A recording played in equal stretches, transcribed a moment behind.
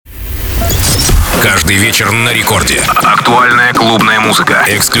Каждый вечер на рекорде. Актуальная клубная музыка.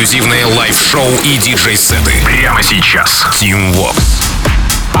 Эксклюзивные лайв-шоу и диджей-сеты. Прямо сейчас. Teamworx.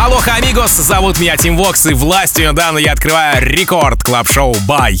 Алоха, амигос, зовут меня Teamworx, и властью недавно я открываю рекорд клаб-шоу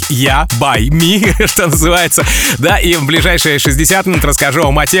 «By Me», что называется. Да, и в ближайшие 60 минут расскажу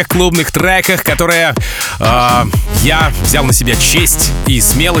вам о тех клубных треках, которые я взял на себя честь и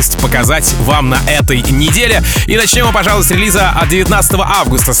смелость показать вам на этой неделе. И начнем мы, пожалуй, с релиза от 19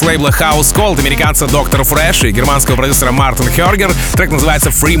 августа с лейбла House Cold американца Доктора Fresch и германского продюсера Marten Horger. Трек называется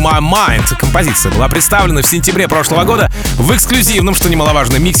 «Free My Mind». Композиция была представлена в сентябре прошлого года в эксклюзивном, что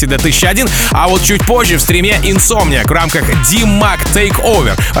немаловажно, миксе 2001, а вот чуть позже в стриме Insomniac в рамках Dynamick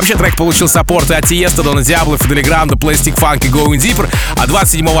Takeover. Вообще трек получил саппорты от Tiesto, Donna Diablo, Fiddlegram, Plastic Funk и Going Deeper, а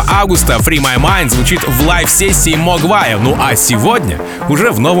 27 августа Free My Mind звучит в лайв-сессии Mogwai. Ну а сегодня уже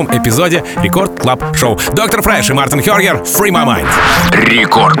в новом эпизоде Рекорд Клаб Шоу. Доктор Fresch и Marten Horger, Free My Mind.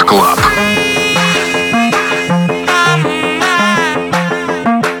 Рекорд Клаб.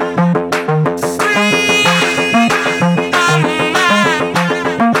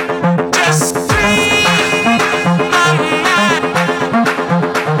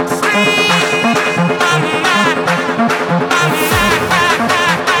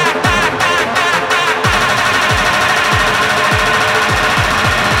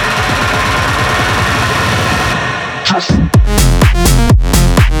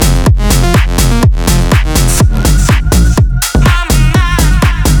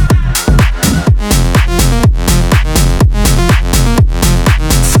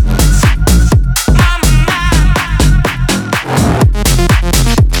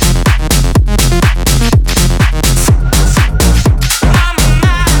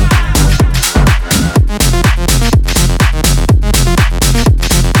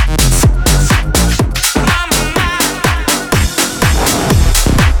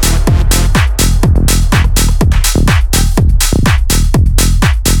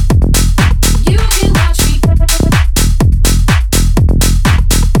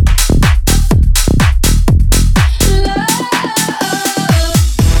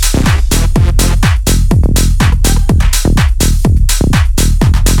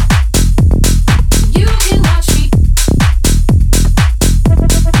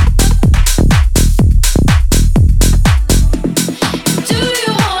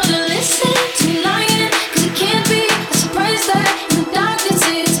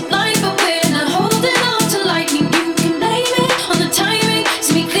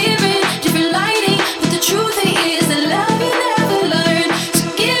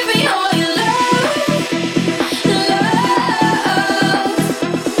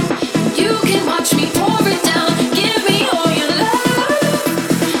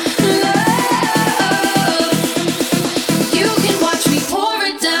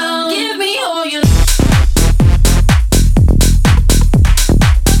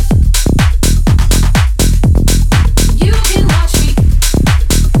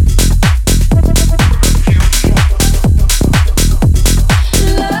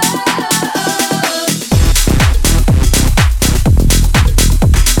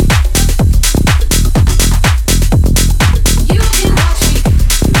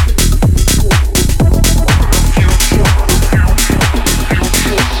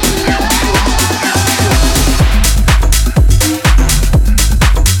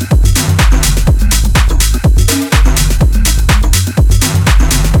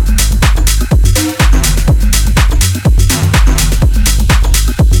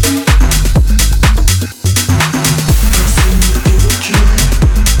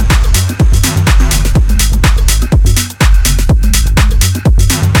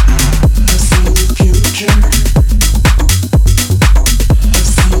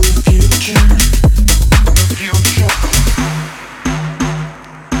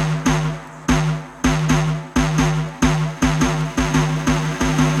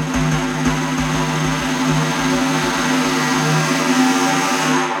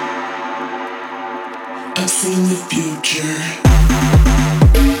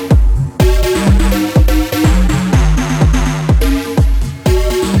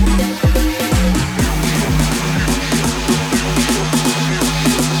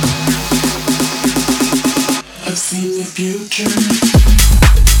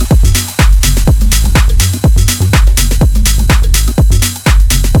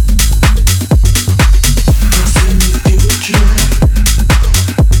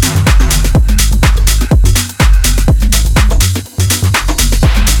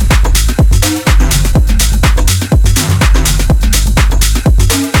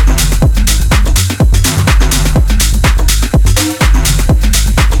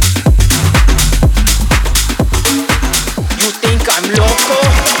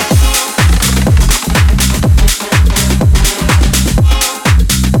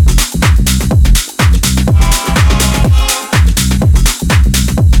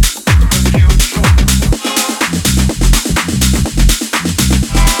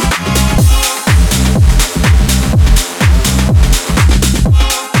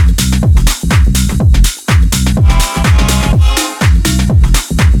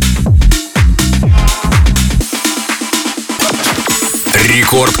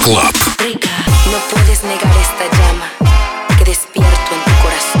 Рекорд Клаб. No puedes negar esta llama que despierto en tu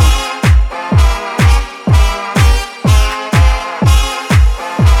corazón.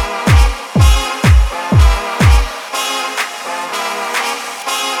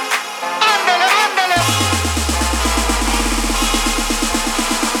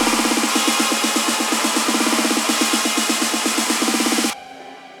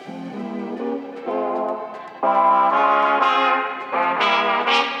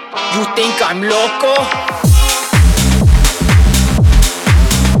 You think I'm loco?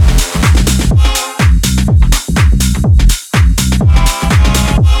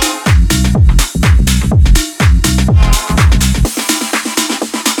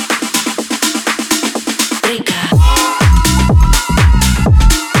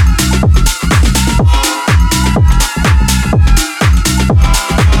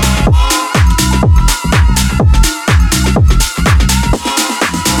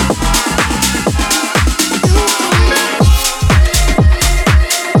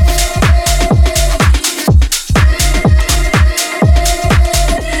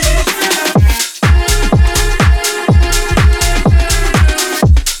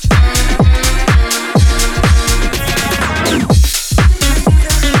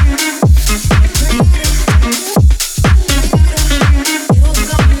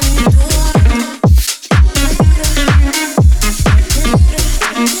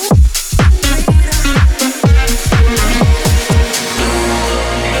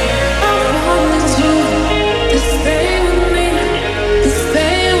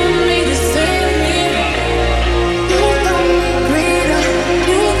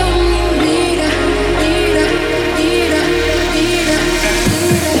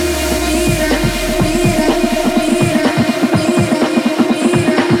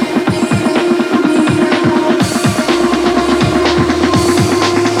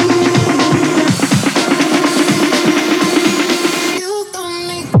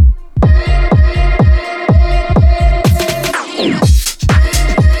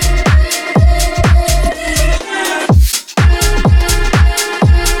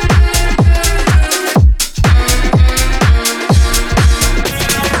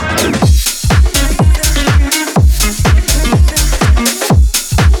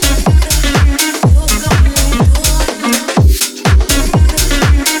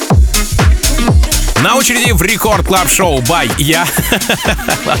 На очереди в Рекорд Клаб Шоу бай я.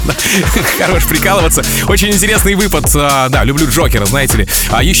 Ладно, хорош прикалываться. Очень интересный выпад. Да, люблю Джокера, знаете ли.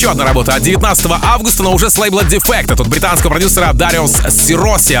 Еще одна работа от 19 августа, но уже с лейбла Defect. От британского продюсера Darius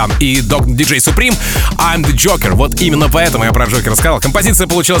Syrossian и DJ Supreme I'm the Joker. Вот именно поэтому я про Джокера сказал. Композиция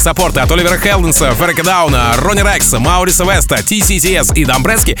получила саппорты от Оливера Хелденса, Ферго Дауна, Ронни Рекса, Мауриса Веста, TCTS и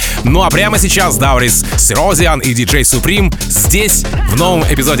Дамбрески. Ну а прямо сейчас Darius Syrossian и DJ Supreme здесь, в новом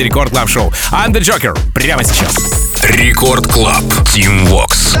эпизоде Рекорд Клаб Шоу. I'm the Joker. Прямо сейчас. Рекорд Клаб. Team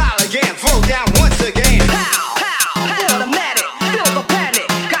Vox.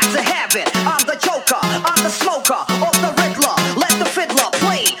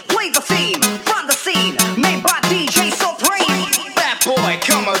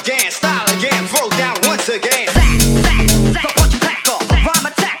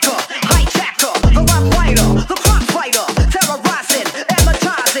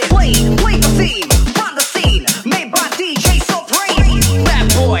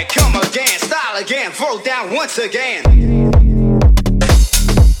 Once again.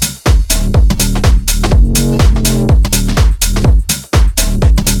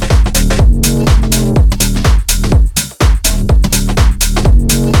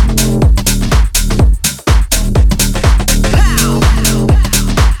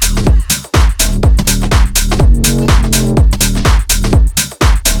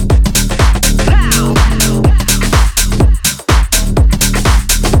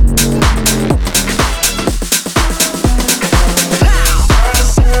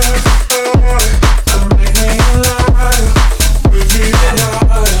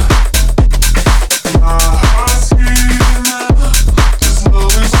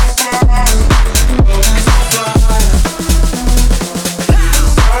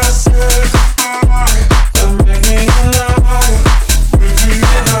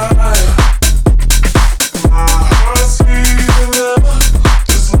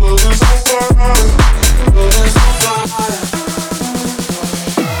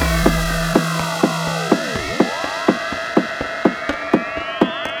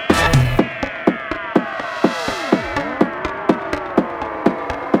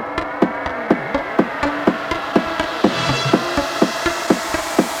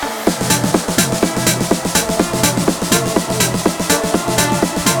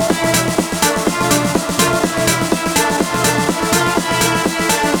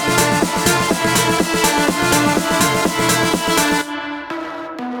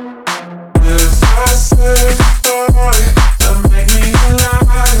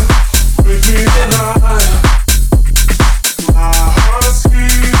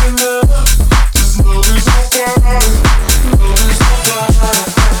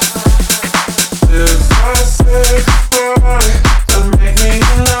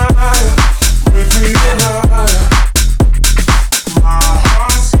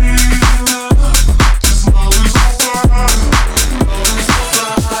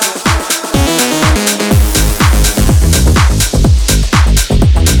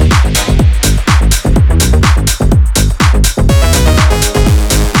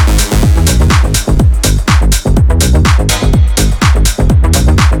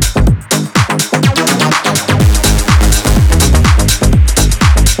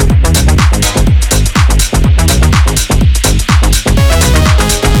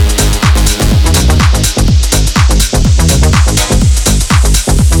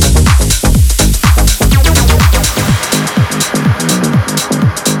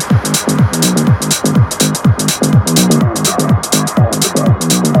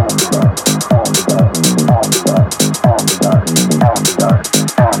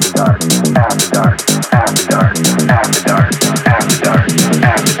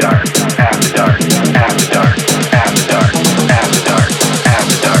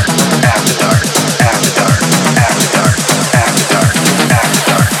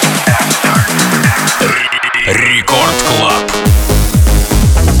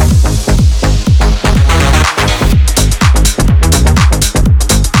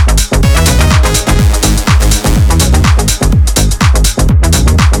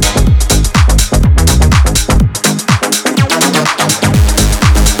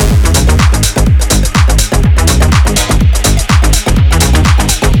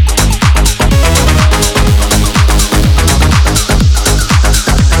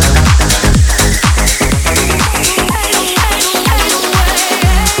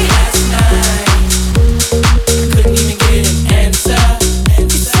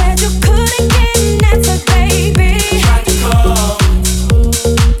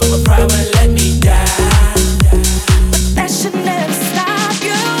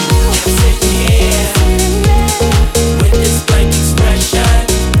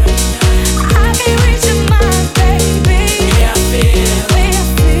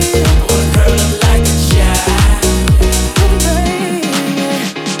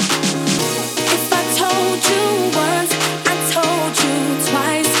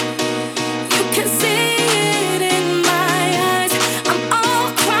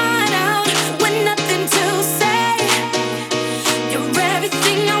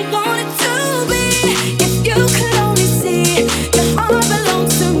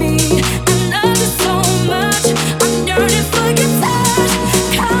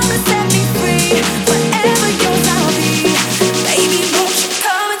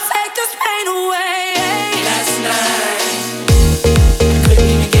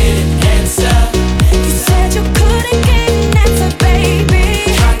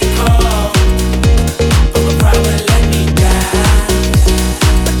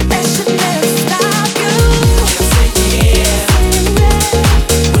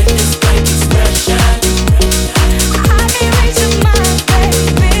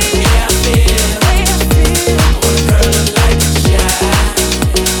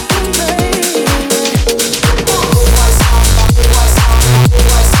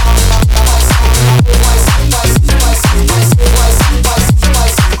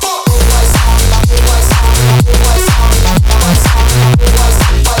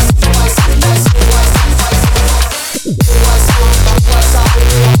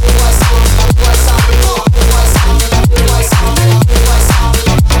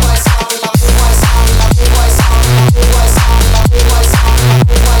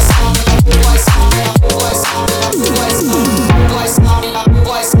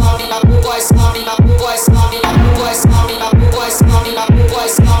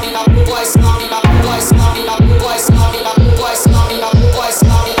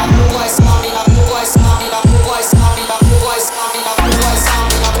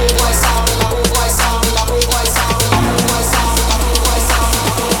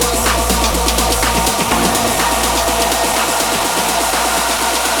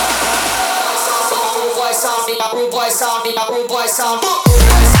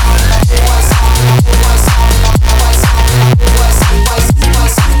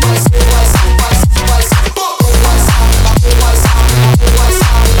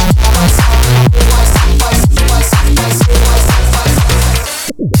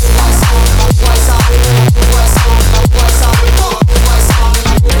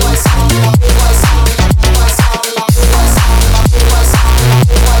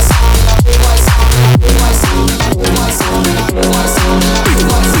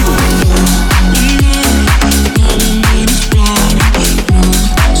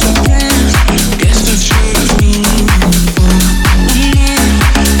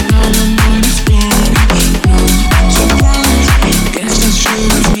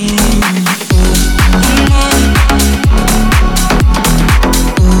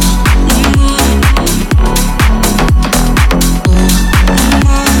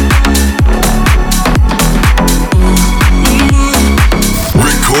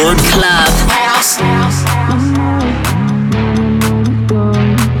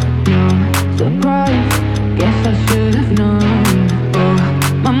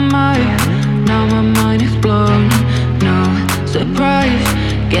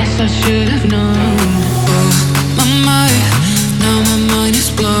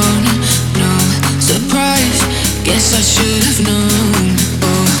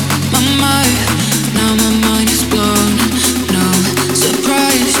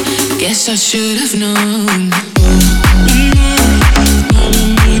 Guess I should have known.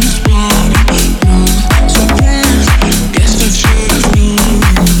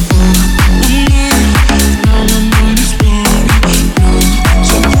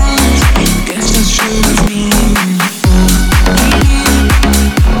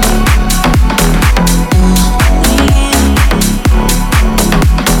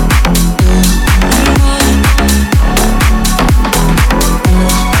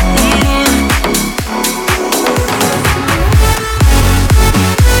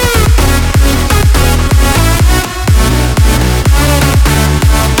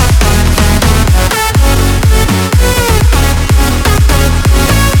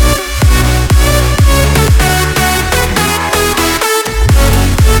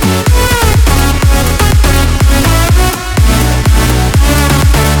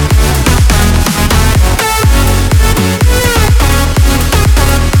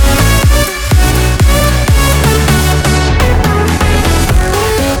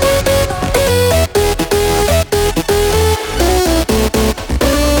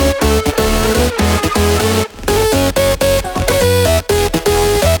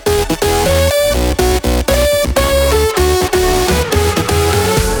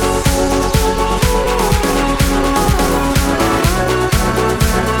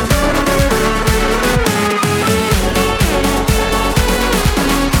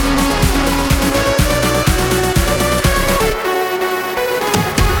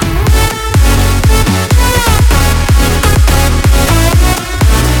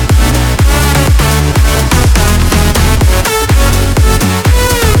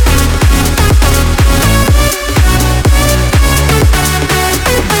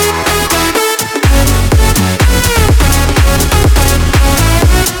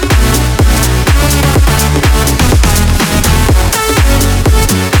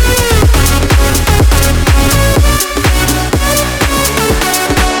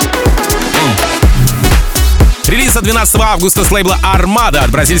 Релиз от 12 августа с лейбла Armada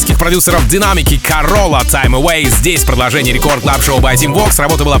от бразильских продюсеров Dynamick и Carola «Time Away». Здесь продолжение рекорд-клаб-шоу by Teamworks.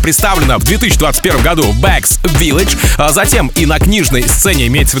 Работа была представлена в 2021 году в Back's Village, а затем и на книжной сцене,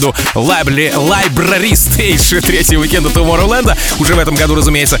 имеется в виду Library Stage третьего уикенда Tomorrowland, уже в этом году,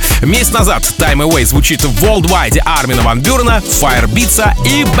 разумеется. Месяц назад Time Away звучит в Worldwide Армина Ван Бюрена, Fire Beatz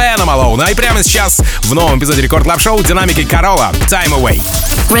и Бена Малоуна. И прямо сейчас в новом эпизоде рекорд-клаб-шоу Dynamick и Carola «Time Away».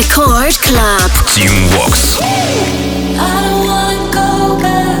 Record Club. Teamworks. I don't wanna go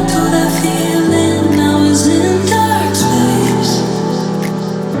back to that feeling I was in dark space.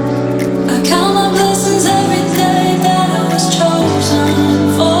 I count my blessings every day that I was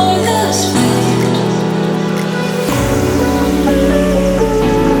chosen for this fate.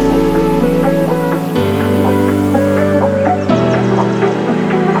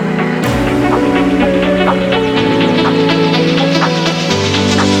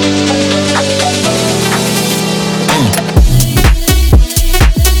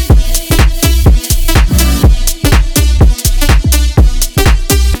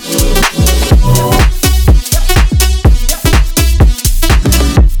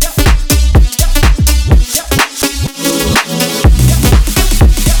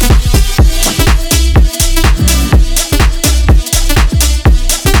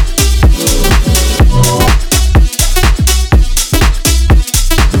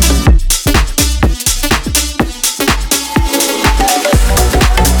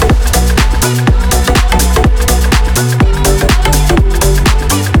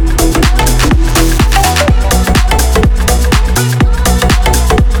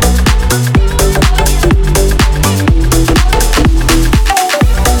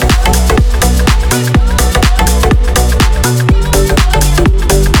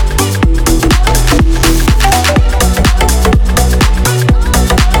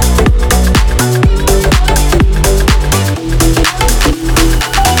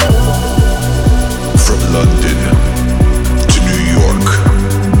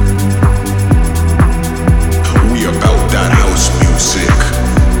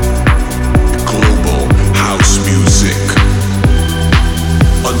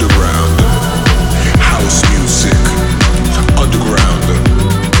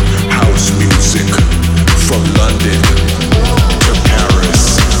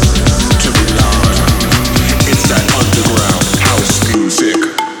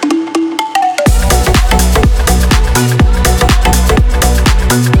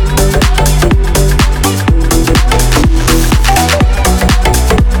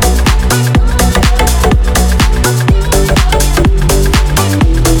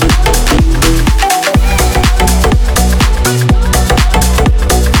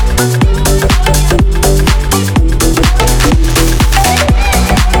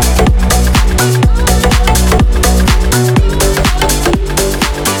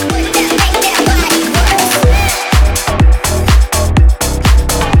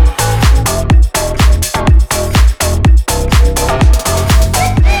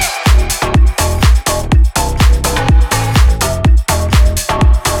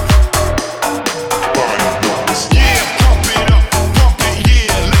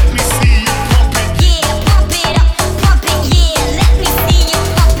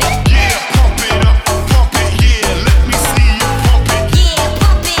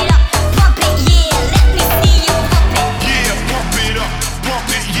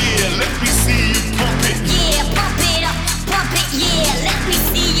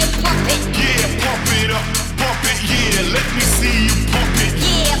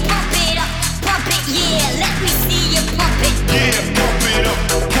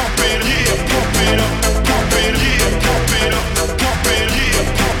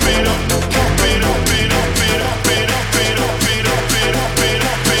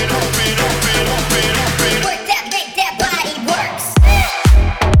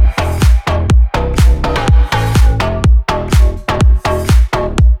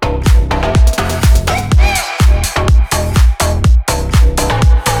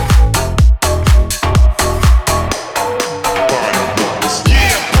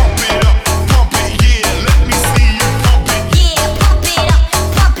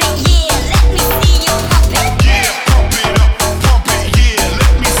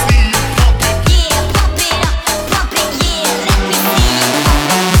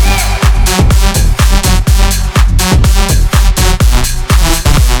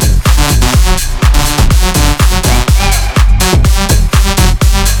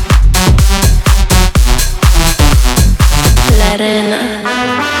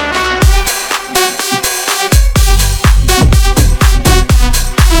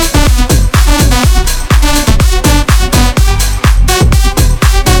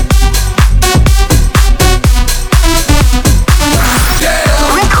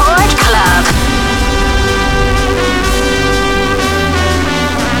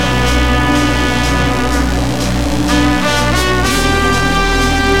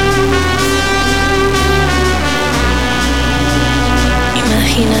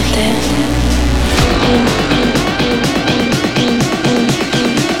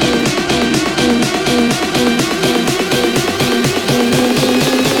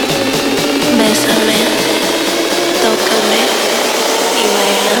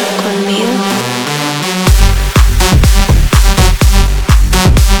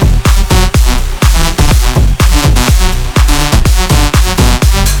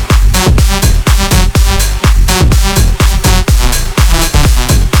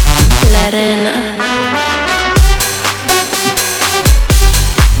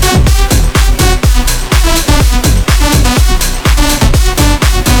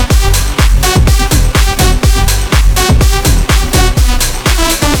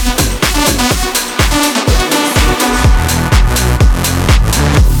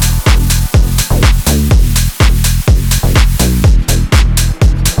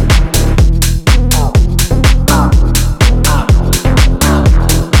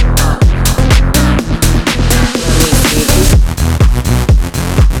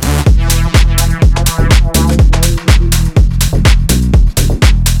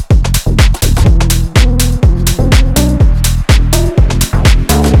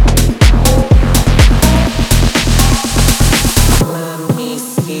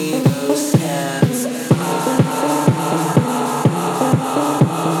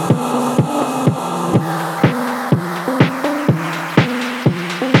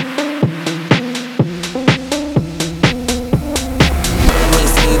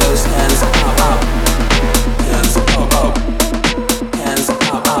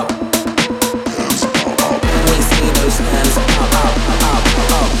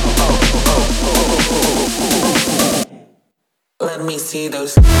 see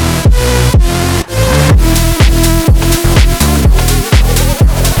those.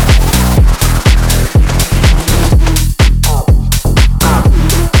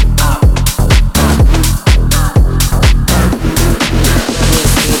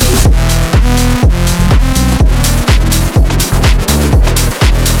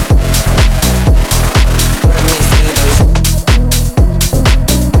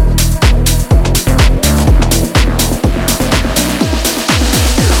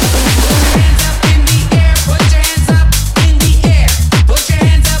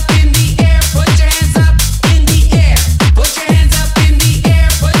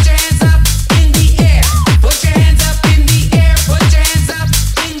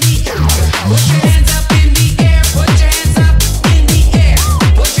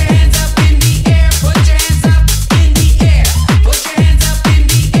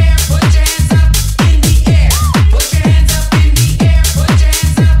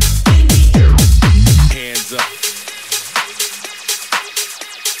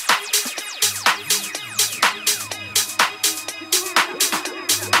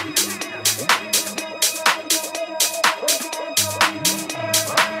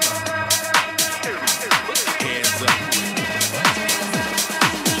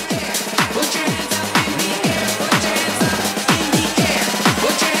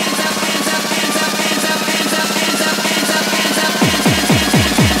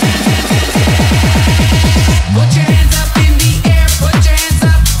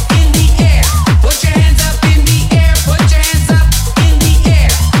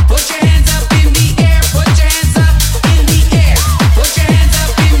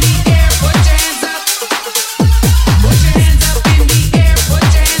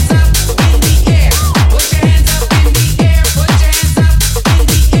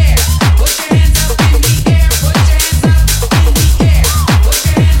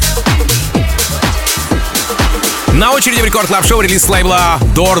 На очереди в Рекорд Клаб Шоу релиз с лейбла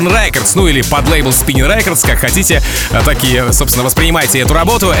Dorn Records, ну или под лейбл Spinning Records, как хотите, такие, собственно, воспринимайте эту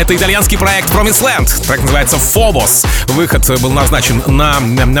работу. Это итальянский проект Promised Land, трек называется Phobos. Выход был назначен на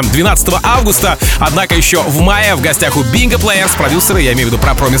 12 августа, однако еще в мае в гостях у Bingo Players продюсеры, я имею в виду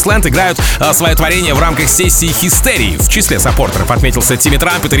про Promised Land, играют свое творение в рамках сессии Хистерии. В числе саппортеров отметился Тимми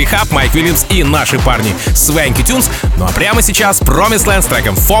Трампет, Рихаб, Майк Уильямс и наши парни Свенки Тюнс. Ну а прямо сейчас Promised Land с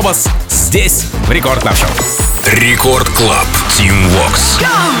треком Phobos здесь, в Рекорд Клаб Шоу. Рекорд Клаб, Team Vox.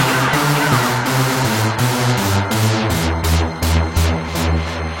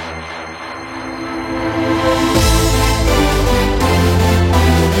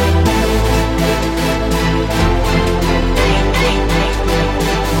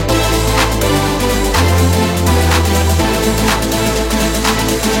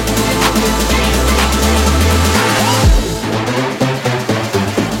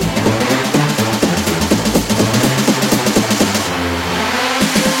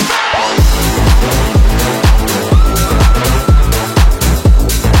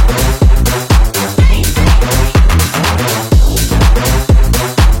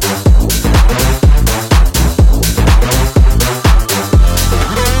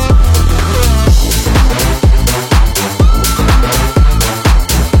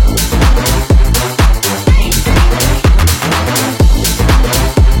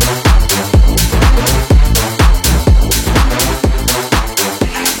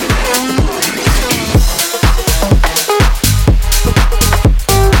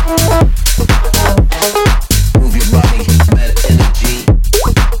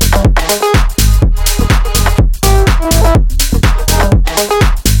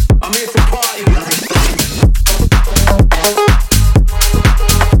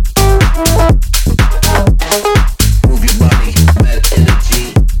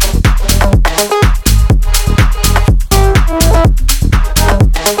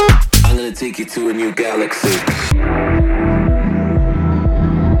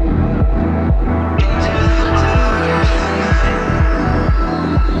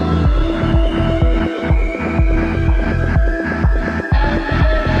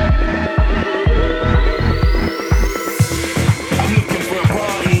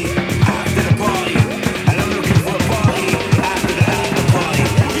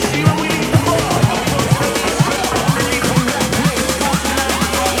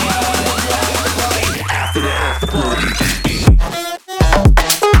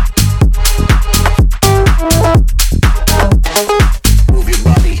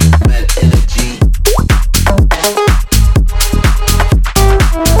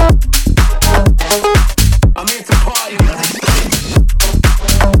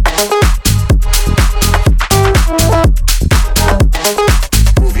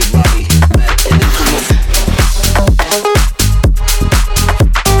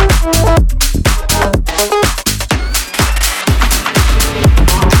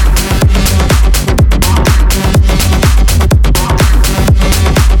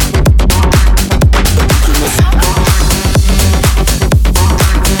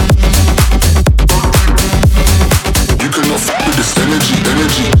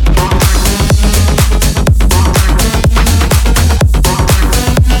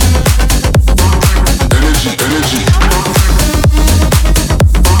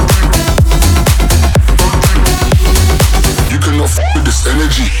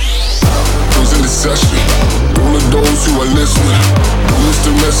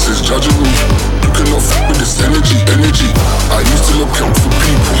 judge a room. You cannot fuck with this energy. I used to look out for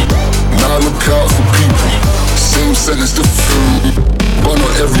people, now I look out for people. Same sentence, different, but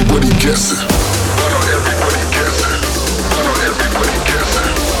not everybody gets it.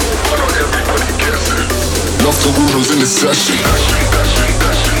 Love the rumors in the session.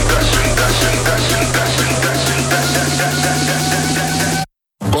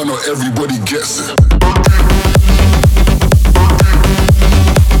 But not everybody gets it.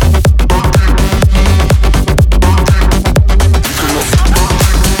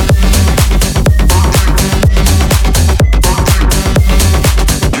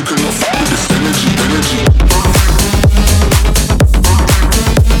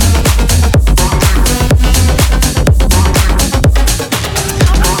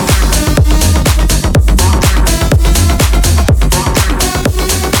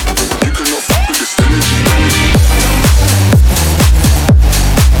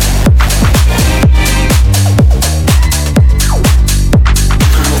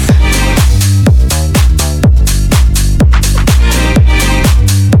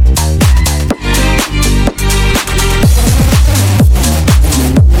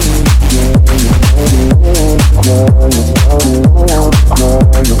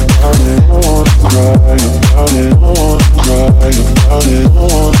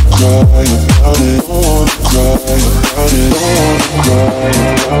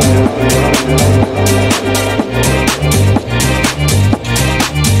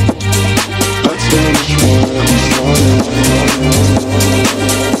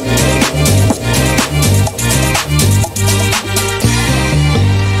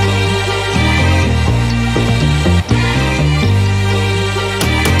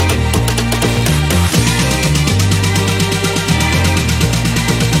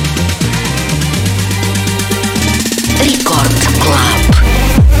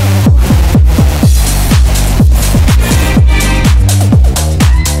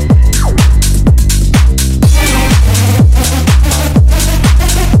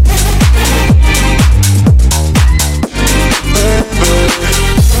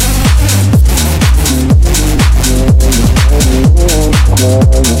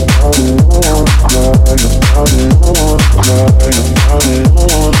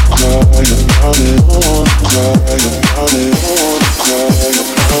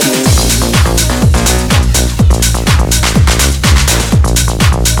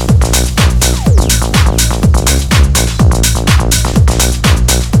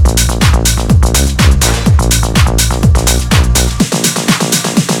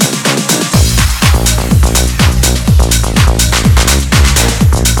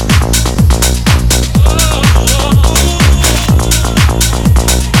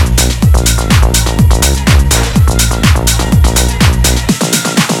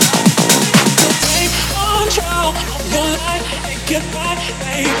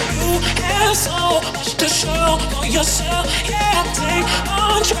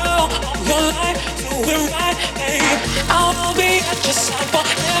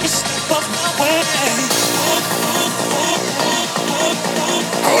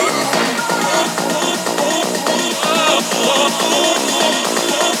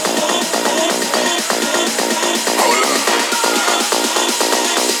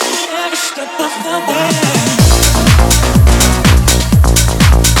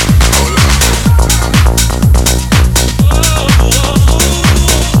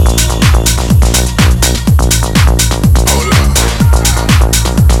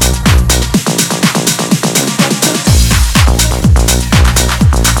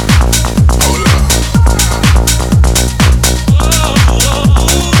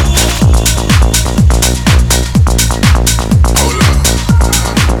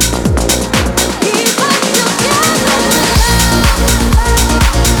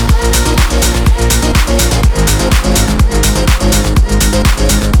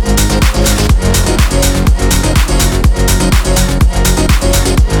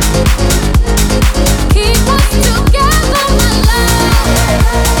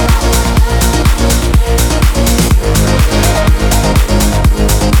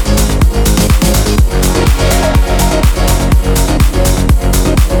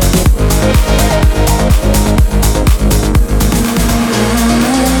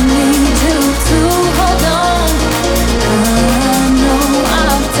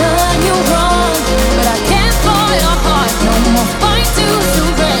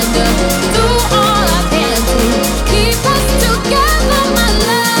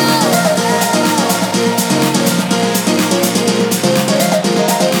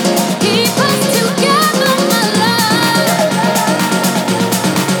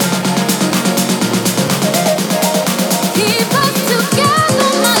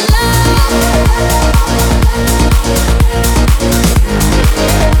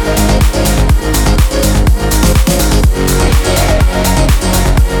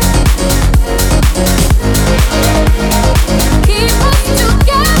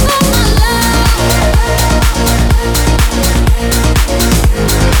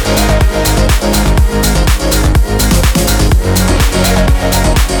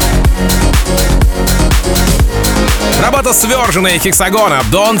 это сверженные Hexagona,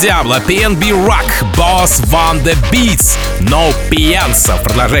 Don Diablo, PNB Rock, Boss Van the Beatz, No Piensa. В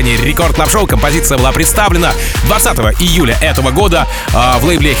продолжении Рекорд Клаб Шоу композиция была представлена 20 июля этого года в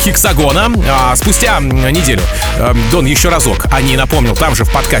лейбле Hexagona. Спустя неделю Дон еще разок о ней напомнил там же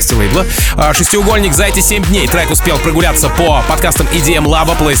в подкасте лейбла. Шестиугольник за эти 7 дней трек успел прогуляться по подкастам EDM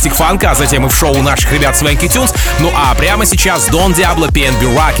Lab, Plastic Funk, а затем и в шоу наших ребят Swanky Tunes. Ну а прямо сейчас Don Diablo,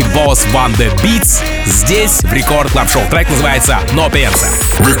 PNB Rock и Boss Van the Beatz здесь в Рекорд Клаб Шоу. Трек называется No Piensa.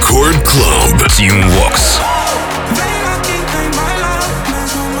 Record Club Teamworks.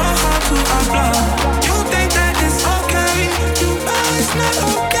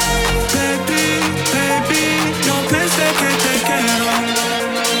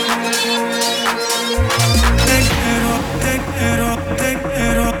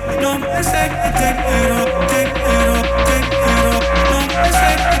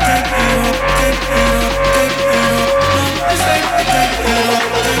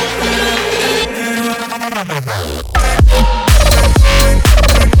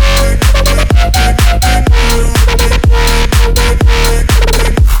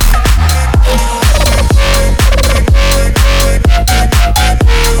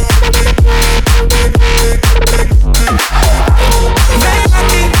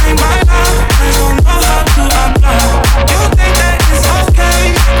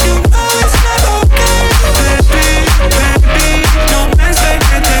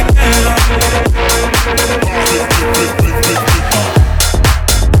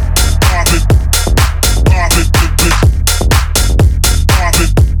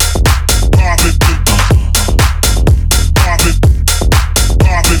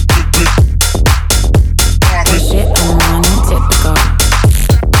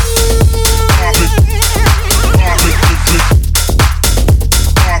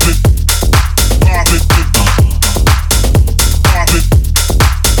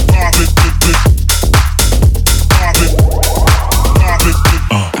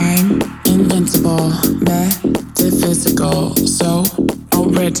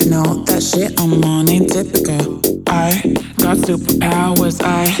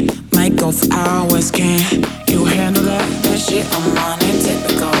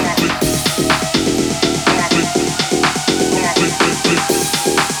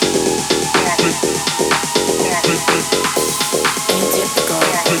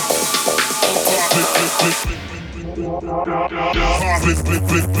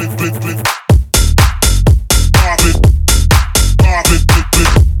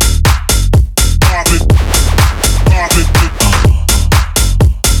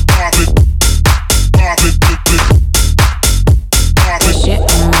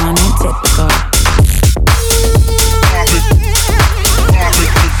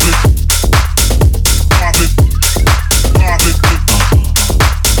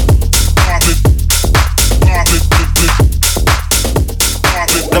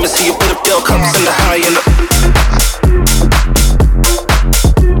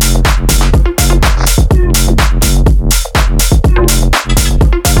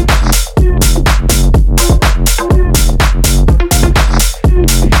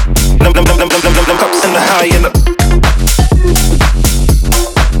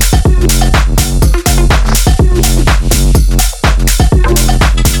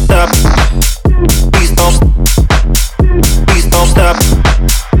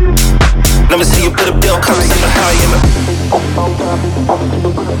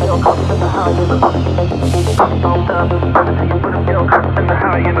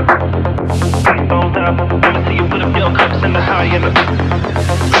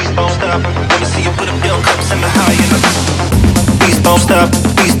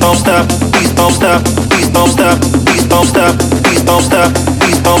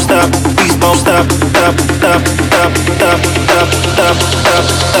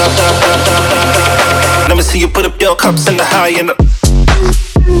 Let me see you put up your cups in the high and the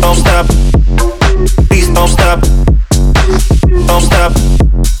don't stop, please don't stop, don't stop,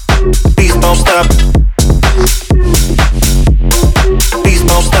 please don't stop, please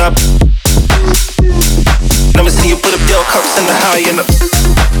don't stop. Let me see you put up your cups in the high and the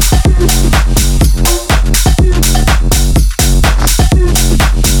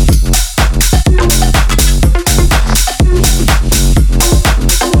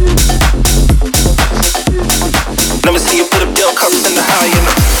Let me see you put up your cups in the high and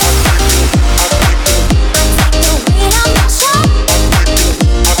the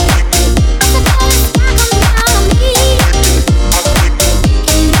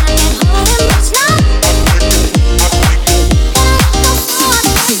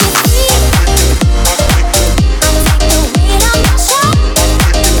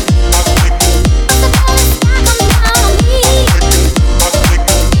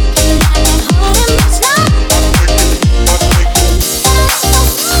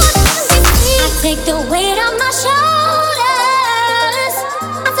take the weight on my shoulders.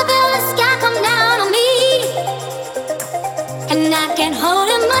 I feel the sky come down on me, and I can't hold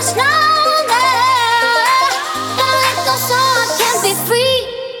it much longer. Gotta let go so I can be free.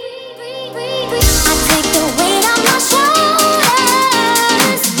 I take the weight on my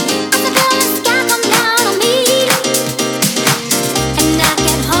shoulders. I feel the sky come down on me, and I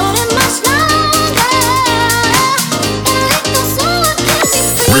can't hold it much longer. Gotta let go so I can be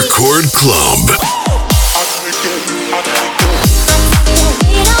free. Record Club.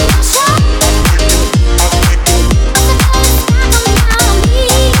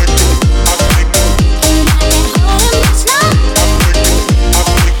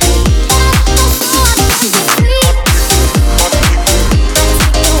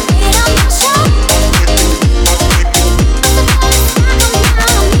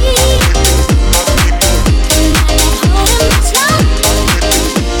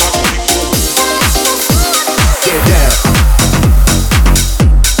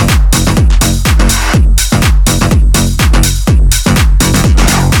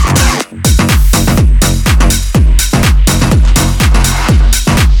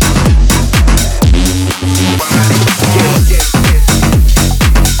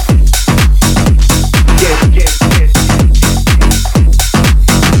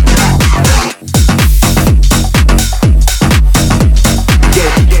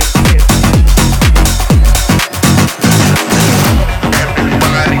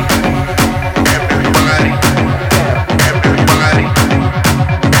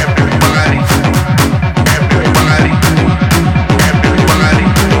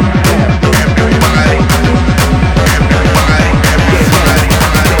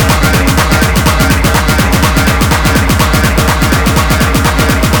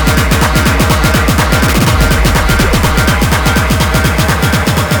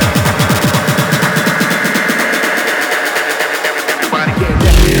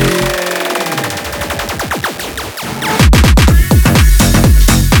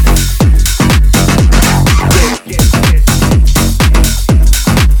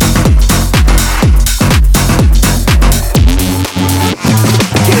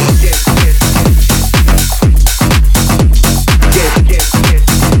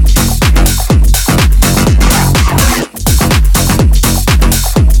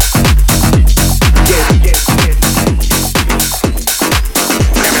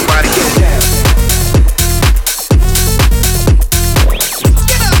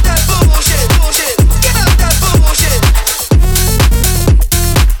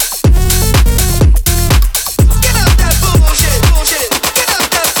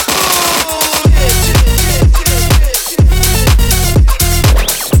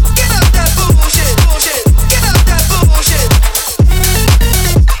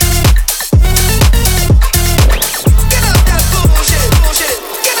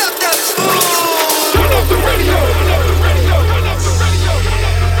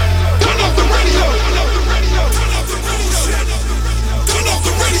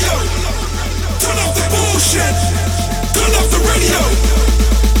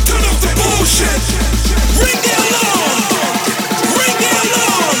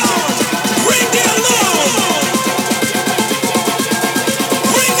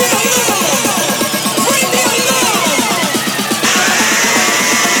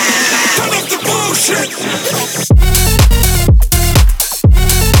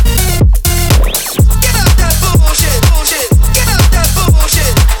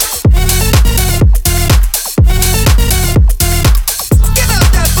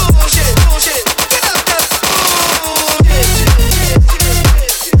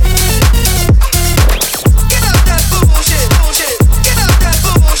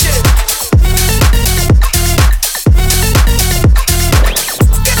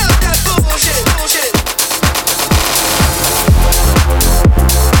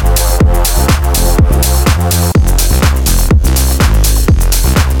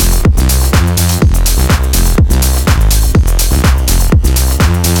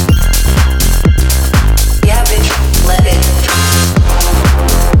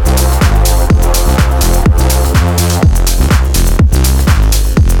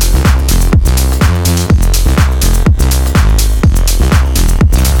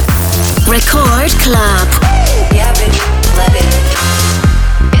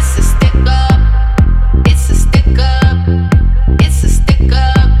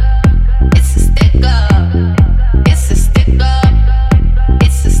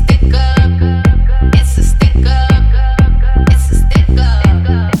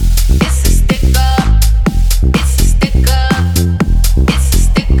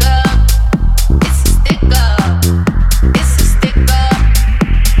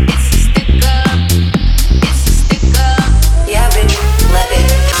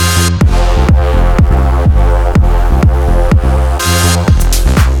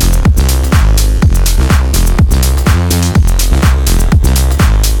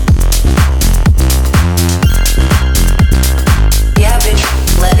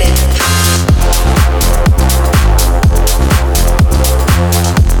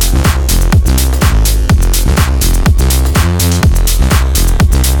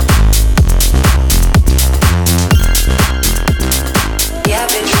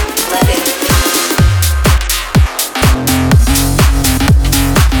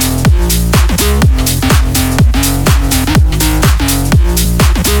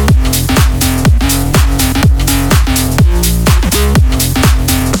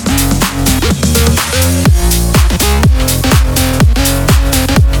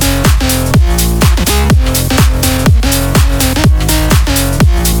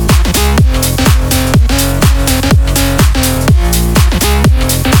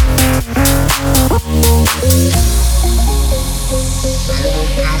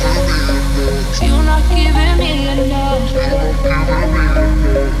 not giving me enough.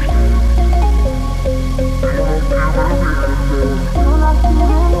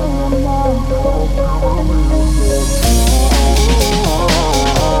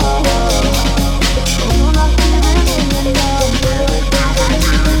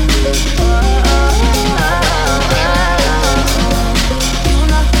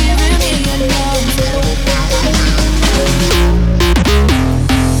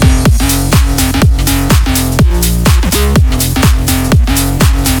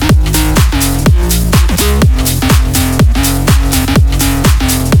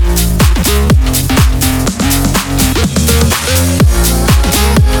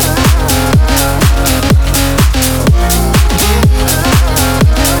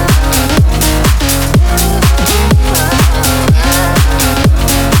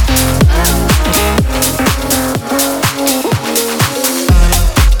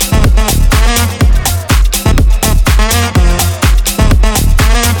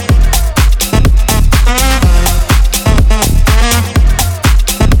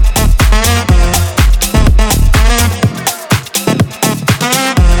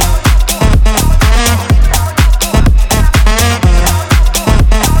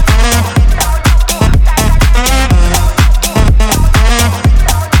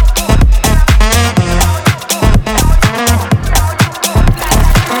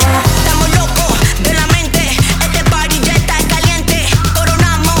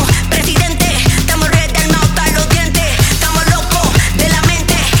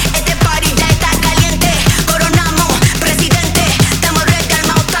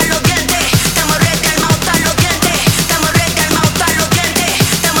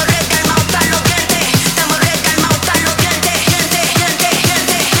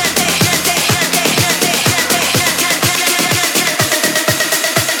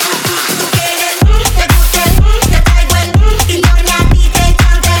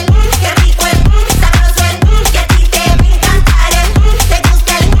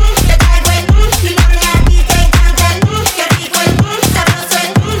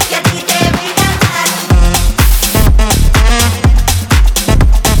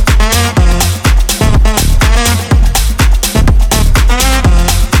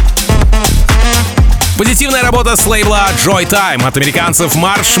 Позитивная работа с лейбла Joy Time от американцев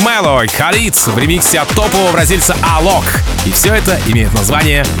Marshmello, Khalid в ремиксе от топового бразильца Alok. И все это имеет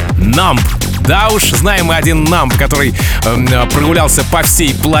название Numb. Да уж, знаем мы один Numb, который прогулялся по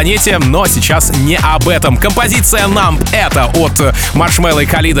всей планете, но сейчас не об этом. Композиция Numb — это от Marshmello и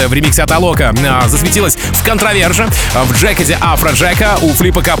Khalid в ремиксе от Алока. Засветилась в контроверже, в джекете Афро-Джека у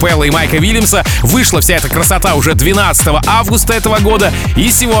Флипа Капелла и Майка Вильямса. Вышла вся эта красота уже 12 августа этого года,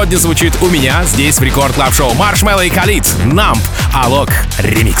 и сегодня звучит у меня здесь в Рекорд Клаб Шоу. Marshmello и Khalid, Numb, Алок,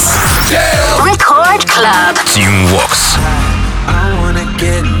 ремикс. Record Club. Team Vox. I wanna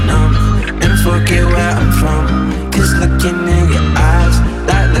get numb and forget where I'm from. Cause looking in your eyes,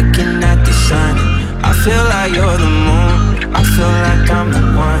 like looking at the sun. I feel like you're the moon, I feel like I'm the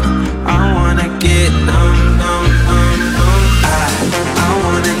one. I wanna get numb, numb, numb, numb. I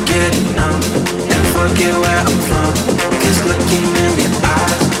wanna get numb and forget where I'm from. Cause looking in your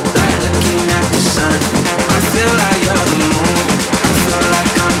eyes, like looking at the sun. I feel like you're the moon, I feel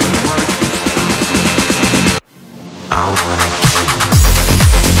like I'm the one. I wanna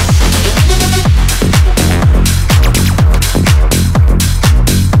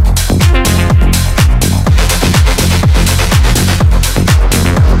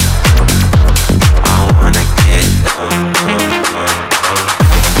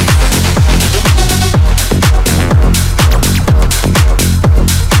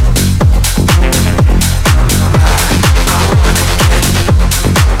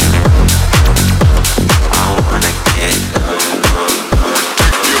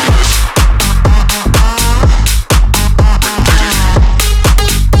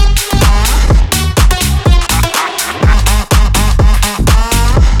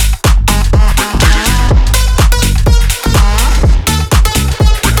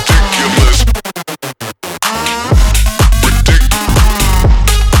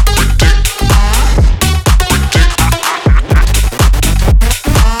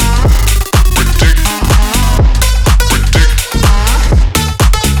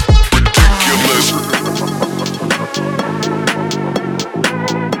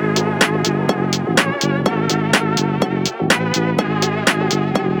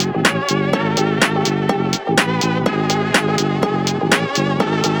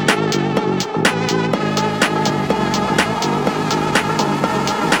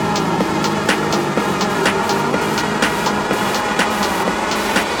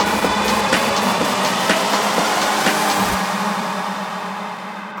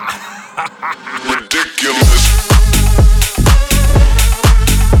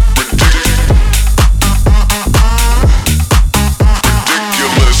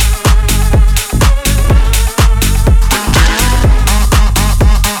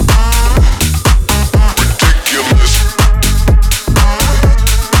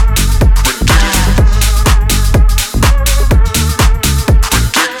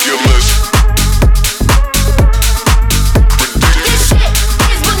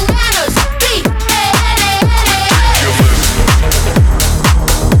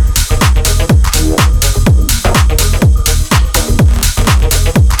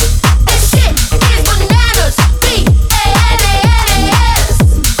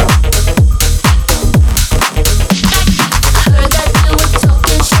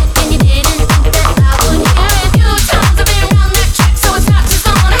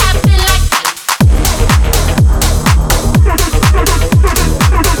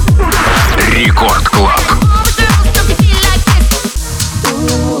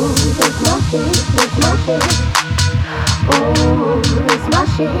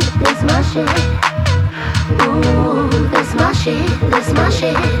shit, this my shit. Ooh, this my shit, this my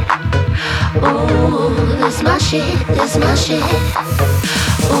shit. Ooh, this my shit, this my shit.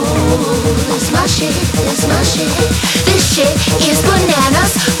 Ooh, this my shit, this my shit. This shit is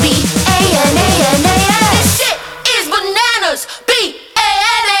bananas. B-A-N-A-N-A-S. This shit is bananas.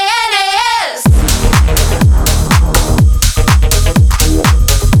 B-A-N-A-N-A-S.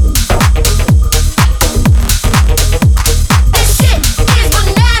 This shit is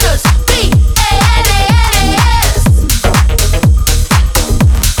bananas. B-A-N-A-N-A-S.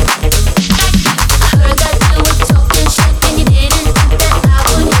 I heard that you were talking shit and you didn't think that I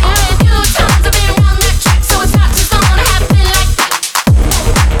would hear it. A few times I've been around that track, so it's not just gonna happen like that.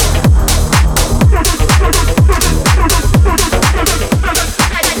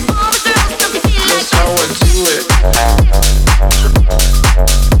 I like all the girls don't feel like That's how I do it.